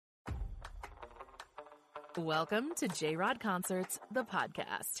Welcome to J-Rod Concerts, the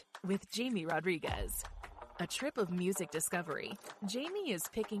podcast, with Jamie Rodriguez. A trip of music discovery. Jamie is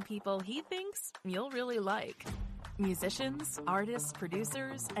picking people he thinks you'll really like. Musicians, artists,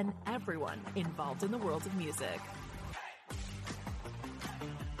 producers, and everyone involved in the world of music.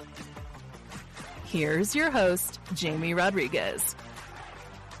 Here's your host, Jamie Rodriguez.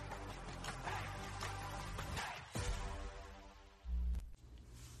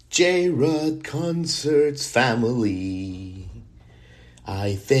 J-Rod Concerts family,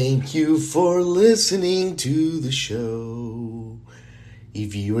 I thank you for listening to the show.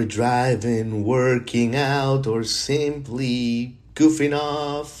 If you are driving, working out, or simply goofing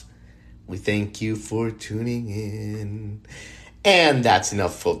off, we thank you for tuning in. And that's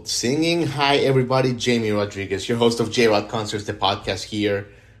enough for singing. Hi everybody, Jamie Rodriguez, your host of J-Rod Concerts, the podcast here.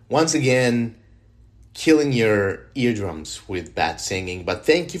 Once again, killing your eardrums with bad singing. But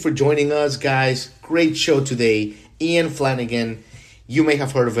thank you for joining us, guys. Great show today. Ian Flanigan. You may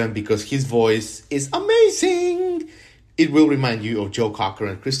have heard of him because his voice is amazing. It will remind you of Joe Cocker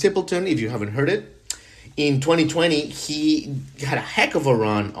and Chris Stapleton if you haven't heard it. In 2020, he had a heck of a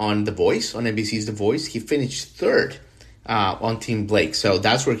run on The Voice, on NBC's The Voice. He finished third on Team Blake. So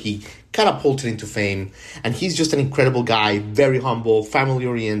that's where he catapulted into fame. And he's just an incredible guy, very humble,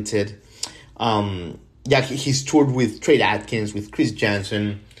 family-oriented. He's toured with Trey Atkins, with Chris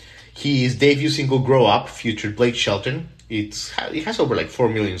Jansen. His debut single, Grow Up, featured Blake Shelton. It has over like 4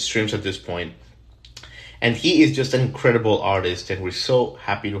 million streams at this point. And he is just an incredible artist, and we're so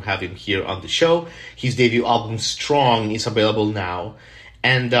happy to have him here on the show. His debut album, Strong, is available now.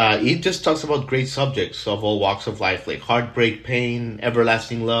 And it just talks about great subjects of all walks of life, like heartbreak, pain,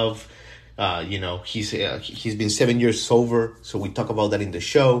 everlasting love. He's been 7 years sober, so we talk about that in the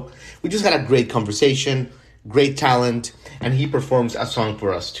show. We just had a great conversation, great talent, and he performs a song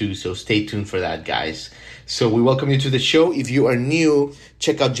for us too, so stay tuned for that, guys. So we welcome you to the show. If you are new,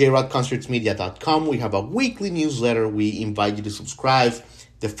 check out jrodconcertsmedia.com. We have a weekly newsletter. We invite you to subscribe.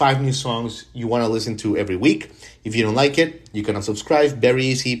 The 5 new songs you want to listen to every week. If you don't like it, you can unsubscribe. Very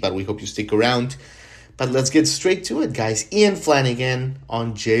easy, but we hope you stick around. But let's get straight to it, guys. Ian Flanigan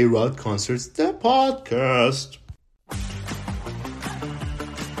on J-Rod Concerts, the podcast.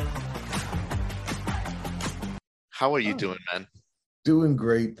 How are you doing, man? Doing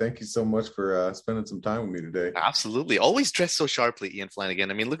great. Thank you so much for spending some time with me today. Absolutely. Always dressed so sharply, Ian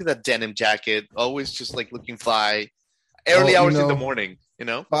Flanigan. I mean, look at that denim jacket. Always just like looking fly. Early hours in the morning, you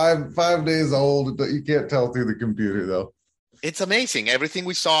know? 5 days old. You can't tell through the computer, though. It's amazing. Everything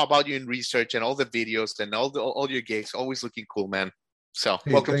we saw about you in research and all the videos and all your gigs, always looking cool, man. So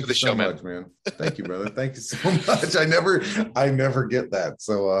welcome to the show, man. Thank you so much, man. Thank you, brother. Thank you so much. I never get that.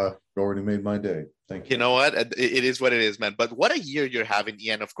 So you already made my day. Thank you. You know what? It is what it is, man. But what a year you're having,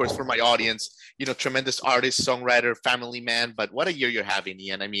 Ian. Of course, for my audience, tremendous artist, songwriter, family man. But what a year you're having,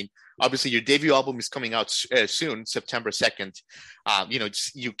 Ian. I mean, obviously, your debut album is coming out soon, September 2nd.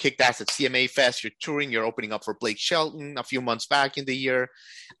 You kicked ass at CMA Fest. You're touring. You're opening up for Blake Shelton a few months back in the year.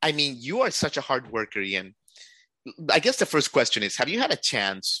 I mean, you are such a hard worker, Ian. I guess the first question is, have you had a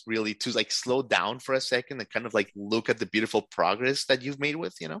chance really to like slow down for a second and kind of like look at the beautiful progress that you've made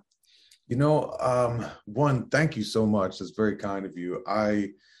with, One, thank you so much. That's very kind of you.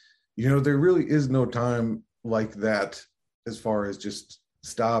 There really is no time like that as far as just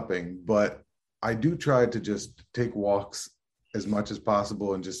stopping, but I do try to just take walks as much as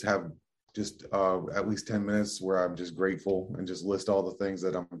possible and just have at least 10 minutes where I'm just grateful and just list all the things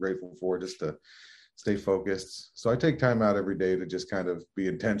that I'm grateful for just to stay focused. So I take time out every day to just kind of be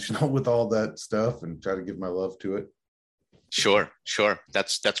intentional with all that stuff and try to give my love to it. Sure.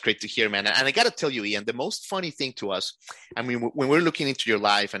 That's great to hear, man. And I got to tell you, Ian, the most funny thing to us, I mean, when we're looking into your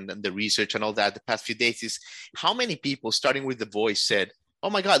life and the research and all that the past few days is how many people, starting with The Voice, said, oh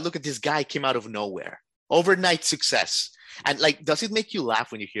my God, look at this guy, came out of nowhere. Overnight success. And like, does it make you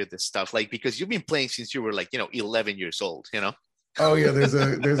laugh when you hear this stuff? Like, because you've been playing since you were 11 years old, Oh yeah, there's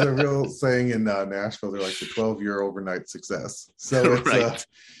a real saying in Nashville. They're like the 12-year overnight success. So it's right.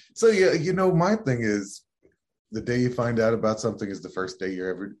 My thing is the day you find out about something is the first day you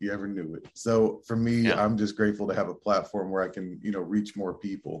ever knew it. So for me, I'm just grateful to have a platform where I can reach more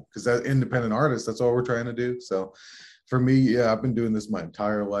people, because as independent artists, that's all we're trying to do. So for me, I've been doing this my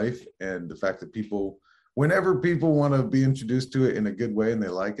entire life, and the fact that whenever people want to be introduced to it in a good way and they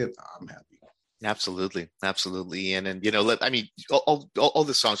like it, I'm happy. Absolutely. And all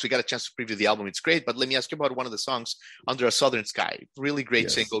the songs, we got a chance to preview the album. It's great, but let me ask you about one of the songs, Under a Southern Sky. Really great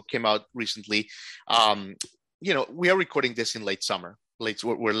single, came out recently. We are recording this in late summer.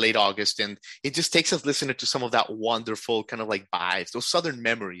 we're late August, and it just takes us listening to some of that wonderful kind of like vibes, those Southern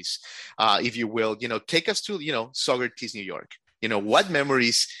memories, if you will. Take us to, Socrates, New York. What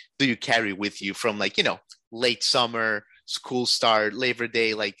memories do you carry with you from, like, late summer, school start, Labor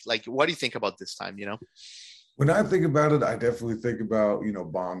Day? Like what do you think about this time? When I think about it, I definitely think about,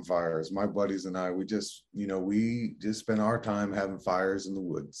 bonfires. My buddies and I, we just spend our time having fires in the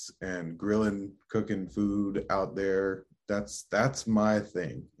woods and grilling, cooking food out there. That's my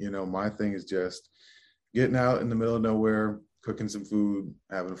thing. My thing is just getting out in the middle of nowhere, cooking some food,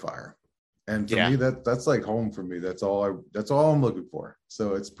 having a fire. And for me, that's like home for me. That's all I'm looking for.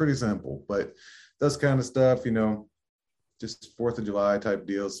 So it's pretty simple, but that's kind of stuff, just 4th of July type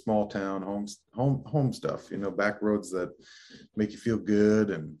deals, small town, home stuff, back roads that make you feel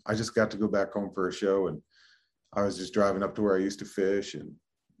good. And I just got to go back home for a show, and I was just driving up to where I used to fish, and,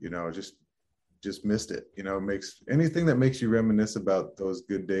 just missed it. Makes anything that makes you reminisce about those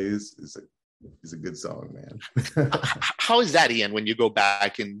good days is a good song, man. How is that, Ian, when you go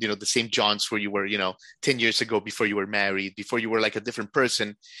back and, the St. John's where you were, 10 years ago, before you were married, before you were like a different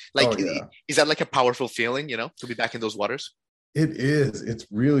person? Like, oh, yeah. Is that like a powerful feeling, to be back in those waters? It is. It's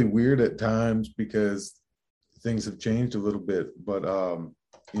really weird at times because things have changed a little bit. But,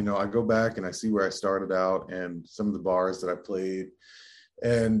 I go back and I see where I started out and some of the bars that I played.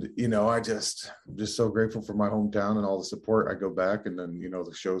 And, I'm just so grateful for my hometown and all the support. I go back, and then,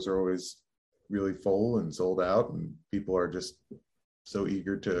 the shows are always really full and sold out, and people are just so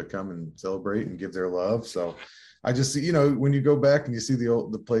eager to come and celebrate and give their love. So I just see, when you go back and you see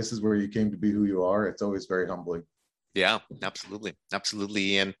the places where you came to be who you are, it's always very humbling. Yeah, absolutely.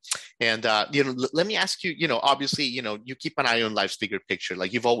 And let me ask you, obviously, you keep an eye on life's bigger picture,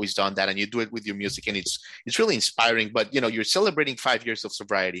 like you've always done that, and you do it with your music, and it's really inspiring. But you're celebrating 5 years of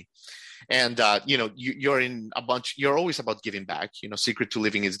sobriety, and you're always about giving back. Secret to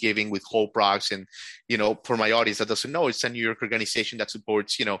Living is Giving with Hope Rocks, and for my audience that doesn't know, it's a New York organization that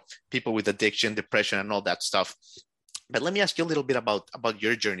supports people with addiction, depression, and all that stuff. But let me ask you a little bit about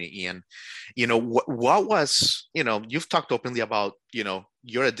your journey, Ian. What was, you've talked openly about,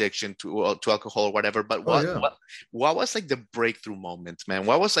 your addiction to alcohol or whatever, but what was like the breakthrough moment, man?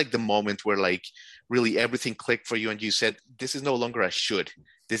 What was like the moment where like really everything clicked for you and you said, this is no longer a should,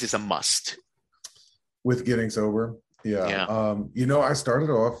 this is a must? With getting sober? Yeah. I started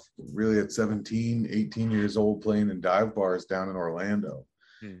off really at 17, 18 years old playing in dive bars down in Orlando.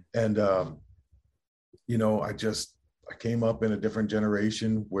 And, I came up in a different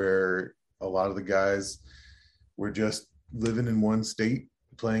generation where a lot of the guys were just living in one state,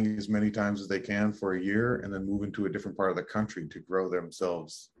 playing as many times as they can for a year, and then moving to a different part of the country to grow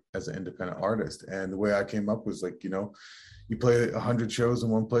themselves as an independent artist. And the way I came up was like, you play 100 shows in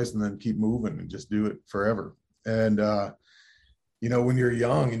one place and then keep moving and just do it forever. And, when you're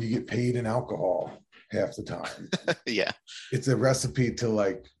young and you get paid in alcohol half the time, yeah, it's a recipe to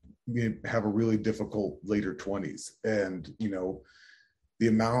like, have a really difficult later 20s. And the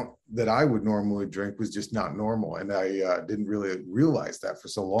amount that I would normally drink was just not normal, and I didn't really realize that for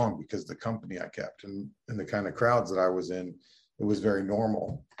so long because the company I kept and the kind of crowds that I was in, it was very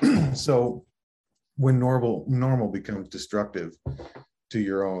normal. So when normal becomes destructive to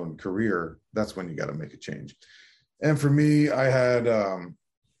your own career, that's when you got to make a change. And for me, I had a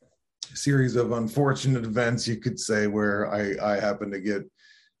series of unfortunate events, you could say, where I happened to get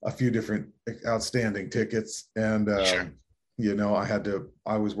a few different outstanding tickets. And, sure.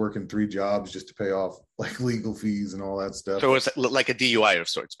 I was working 3 jobs just to pay off like legal fees and all that stuff. So it's like a DUI of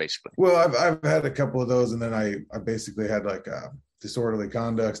sorts, basically. Well, I've had a couple of those. And then I basically had like disorderly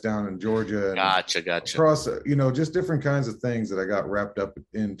conducts down in Georgia. And Gotcha. Across, just different kinds of things that I got wrapped up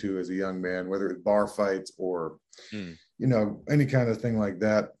into as a young man, whether it's bar fights or, any kind of thing like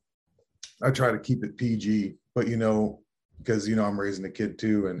that. I try to keep it PG, but, because, I'm raising a kid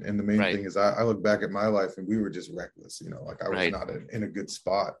too. And the main thing is I look back at my life and we were just reckless, like I was not in a good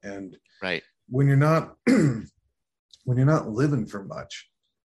spot. And when you're not, living for much,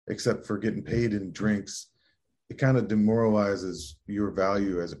 except for getting paid in drinks, it kind of demoralizes your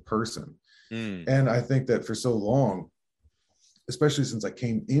value as a person. And I think that for so long, especially since I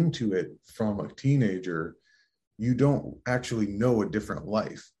came into it from a teenager, you don't actually know a different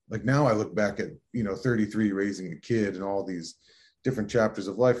life. Like now I look back at, 33 raising a kid and all these different chapters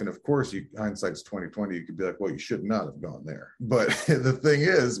of life. And of course, hindsight's 2020, you could be like, well, you should not have gone there. But the thing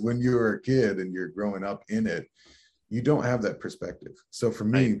is, when you're a kid and you're growing up in it, you don't have that perspective. So for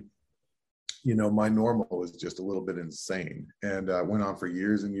me, my normal was just a little bit insane, and went on for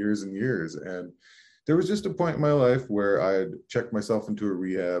years and years and years. And there was just a point in my life where I had checked myself into a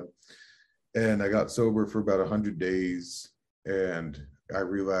rehab, and I got sober for about 100 days. And I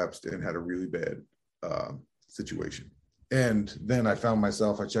relapsed and had a really bad situation. And then I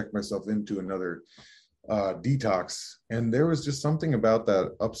checked myself into another detox, and there was just something about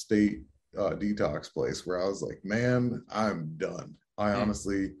that upstate detox place where I was like, man, I'm done. I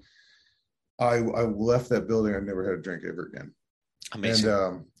honestly, I left that building. I never had a drink ever again. Amazing.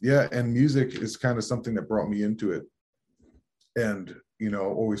 And and music is kind of something that brought me into it. And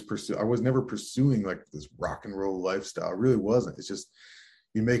I was never pursuing like this rock and roll lifestyle. It really wasn't. It's just,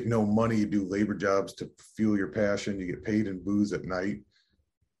 you make no money, you do labor jobs to fuel your passion, you get paid in booze at night.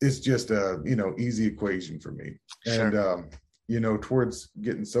 It's just a easy equation for me. Sure. And towards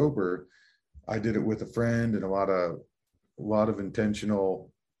getting sober, I did it with a friend, and a lot of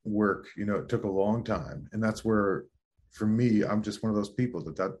intentional work. It took a long time, and that's where, for me, I'm just one of those people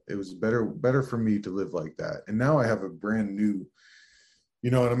that it was better for me to live like that. And now I have a brand new,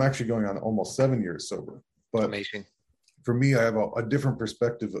 and I'm actually going on almost 7 years sober. But amazing. For me, I have a different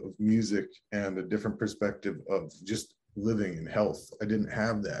perspective of music and a different perspective of just living in health. I didn't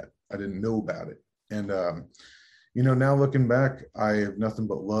have that. I didn't know about it. And, now looking back, I have nothing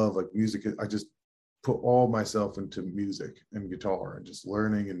but love. Like music, I just put all myself into music and guitar and just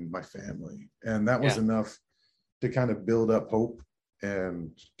learning and my family. And that was enough to kind of build up hope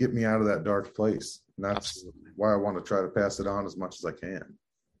and get me out of that dark place. And that's why I want to try to pass it on as much as I can.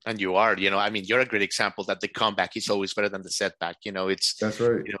 And you are, you're a great example that the comeback is always better than the setback. That's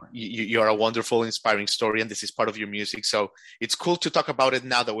right. You're a wonderful, inspiring story, and this is part of your music. So it's cool to talk about it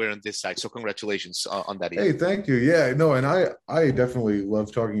now that we're on this side. So congratulations on that. Hey, thank you. Yeah, no, and I definitely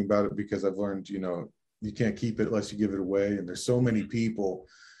love talking about it because I've learned, you can't keep it unless you give it away. And there's so many people,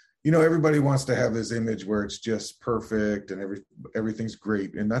 everybody wants to have this image where it's just perfect and everything's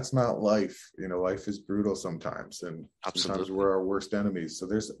great. And that's not life. Life is brutal sometimes. And sometimes we're our worst enemies. So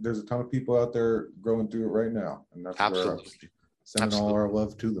there's a ton of people out there going through it right now. And that's where I'm sending all our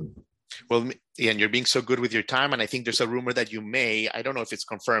love to them. Well, Ian, you're being so good with your time. And I think there's a rumor that I don't know if it's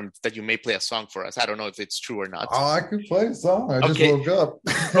confirmed, that you may play a song for us. I don't know if it's true or not. Oh, I could play a song. I just woke up.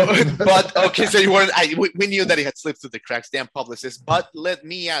 But, okay, so you weren't, we knew that it had slipped through the cracks, damn publicist. But let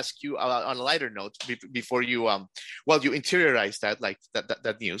me ask you on a lighter note before you, you interiorize that, like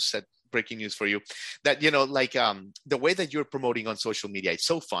that news, that breaking news for you, that the way that you're promoting on social media, it's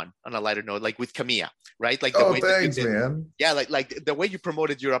so fun. On a lighter note, like with Camilla, right? Like the way thanks, man. Yeah, like the way you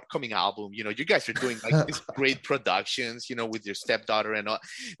promoted your upcoming album. You guys are doing like these great productions, with your stepdaughter and all,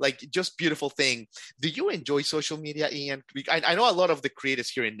 like just beautiful thing. Do you enjoy social media, Ian? I know a lot of the creators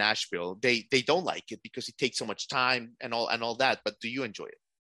here in Nashville, they don't like it because it takes so much time and all that. But do you enjoy it?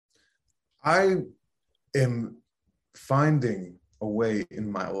 I am finding a way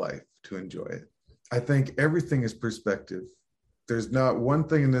in my life to enjoy it. I think everything is perspective. There's not one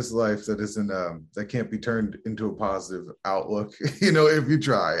thing in this life that isn't that can't be turned into a positive outlook, if you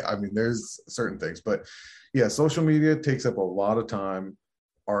try. I mean, there's certain things, but yeah, social media takes up a lot of time.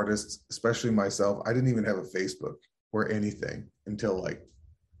 Artists, especially myself, I didn't even have a Facebook or anything until like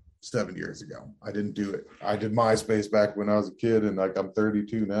 7 years ago. I didn't do it. I did MySpace back when I was a kid, and like I'm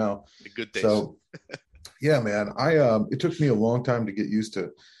 32 now. The good days. So yeah, man, it took me a long time to get used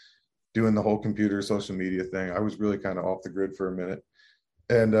to doing the whole computer social media thing. I was really kind of off the grid for a minute.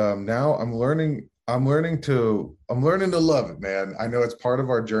 And now I'm learning to love it, man. I know it's part of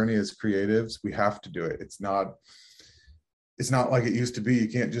our journey as creatives. We have to do it. It's not like it used to be. You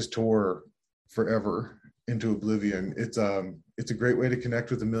can't just tour forever into oblivion. It's a great way to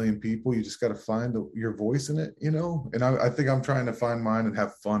connect with a million people. You just got to find your voice in it, and I think I'm trying to find mine and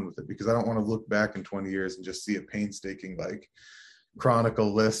have fun with it, because I don't want to look back in 20 years and just see a painstaking like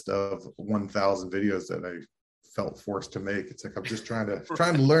chronicle list of 1,000 videos that I felt forced to make. It's like I'm just trying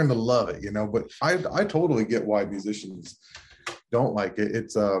to learn to love it, but I totally get why musicians don't like it.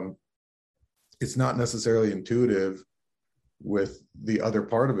 It's not necessarily intuitive with the other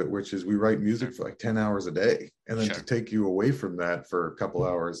part of it, which is we write music for like 10 hours a day, and then to take you away from that for a couple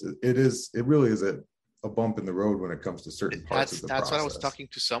hours, it really is a bump in the road when it comes to certain parts of the process. That's what I was talking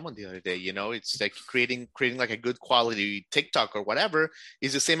to someone the other day. It's like creating like a good quality TikTok or whatever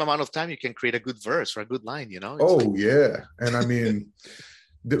is the same amount of time you can create a good verse or a good line. Yeah, and I mean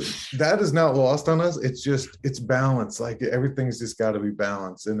that is not lost on us. It's balance. Like everything's just got to be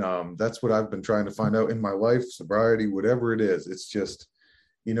balanced, and that's what I've been trying to find out in my life, sobriety, whatever it is. It's just,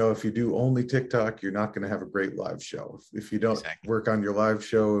 if you do only TikTok, you're not going to have a great live show. If you don't work on your live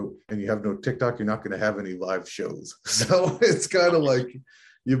show and you have no TikTok, you're not going to have any live shows. So it's kind of like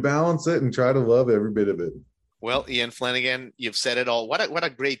you balance it and try to love every bit of it. Well, Ian Flanigan, you've said it all. What a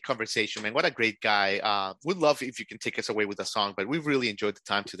great conversation, man. What a great guy. Would love if you can take us away with a song, but we've really enjoyed the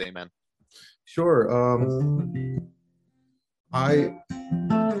time today, man. Sure. I'll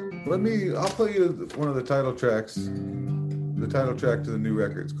play you one of the title tracks. The title track to the new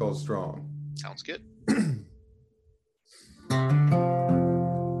record. It's called Strong. Sounds good.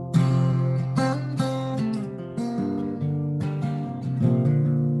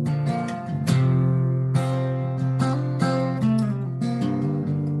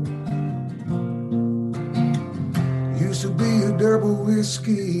 Used to be a double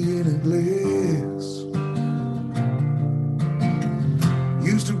whiskey in a glass.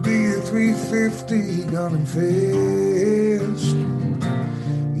 Used to be a 350 gunning fast.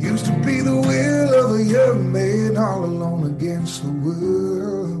 Used to be the will of a young man all alone against the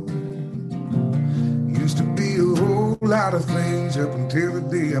world. Used to be a whole lot of things up until the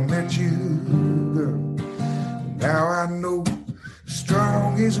day I met you, girl. Now I know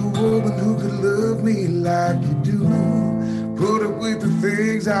strong is a woman who could love me like you do. Put up with the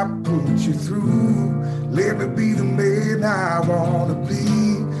things I put you through. Let me be the man I wanna be.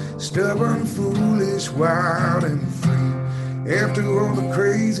 Stubborn, foolish, wild and free. After all the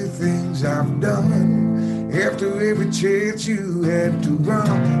crazy things I've done, after every chance you had to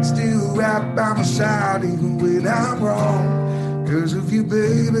run, still right by my side even when I'm wrong. 'Cause of you,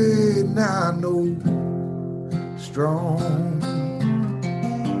 baby, now I know strong.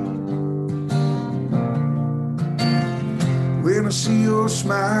 When I see your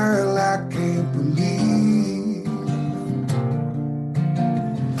smile, I can't believe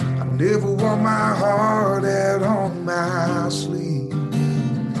I never wore my heart out on my sleeve.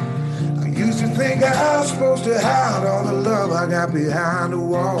 I used to think I was supposed to hide all the love I got behind the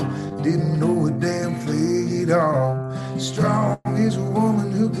wall. Didn't know a damn thing at all. Strong is a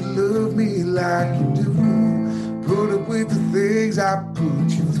woman who can love me like you do. Put up with the things I put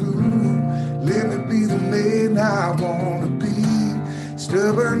you through. Let me be the man I wanna be.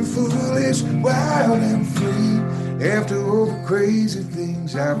 Stubborn, foolish, wild and free. After all the crazy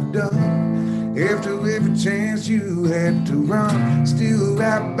things I've done, after every chance you had to run, still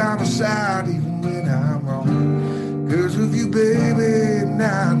right by my side even when I'm wrong. 'Cause of you, baby,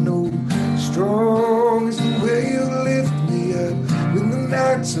 now I know strong is the way you lift me up when the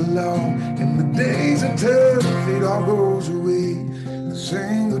nights are long and the days are tough. It all goes away in a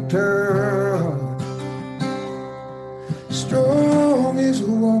single turn. Strong is a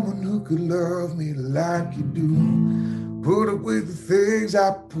woman who could love me like you do. Put up with the things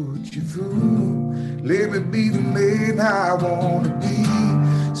I put you through. Let me be the man I wanna be.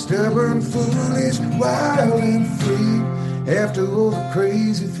 Stubborn, foolish, wild and free. After all the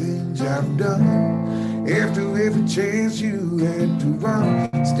crazy things I've done, after every chance you had to run,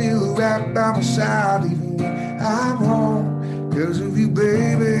 still right by my side even when I'm wrong. 'Cause of you,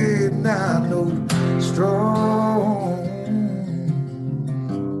 baby, now I know strong.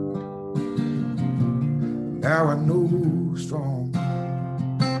 Now I know strong.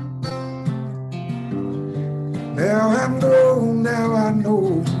 Now I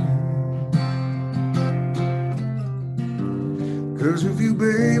know. 'Cause of you,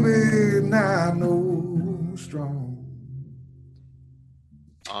 baby, now I know strong.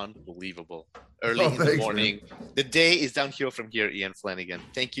 Unbelievable. Early in the morning. Man. The day is downhill from here, Ian Flanigan.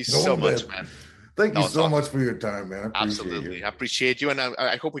 Thank you so much, man. Thank you so much for your time, man. Absolutely. I appreciate you. And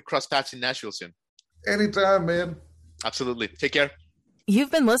I hope we cross paths in Nashville soon. Anytime, man. Absolutely. Take care.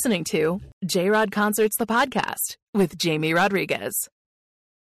 You've been listening to J-Rod Concerts, the podcast with Jamie Rodriguez.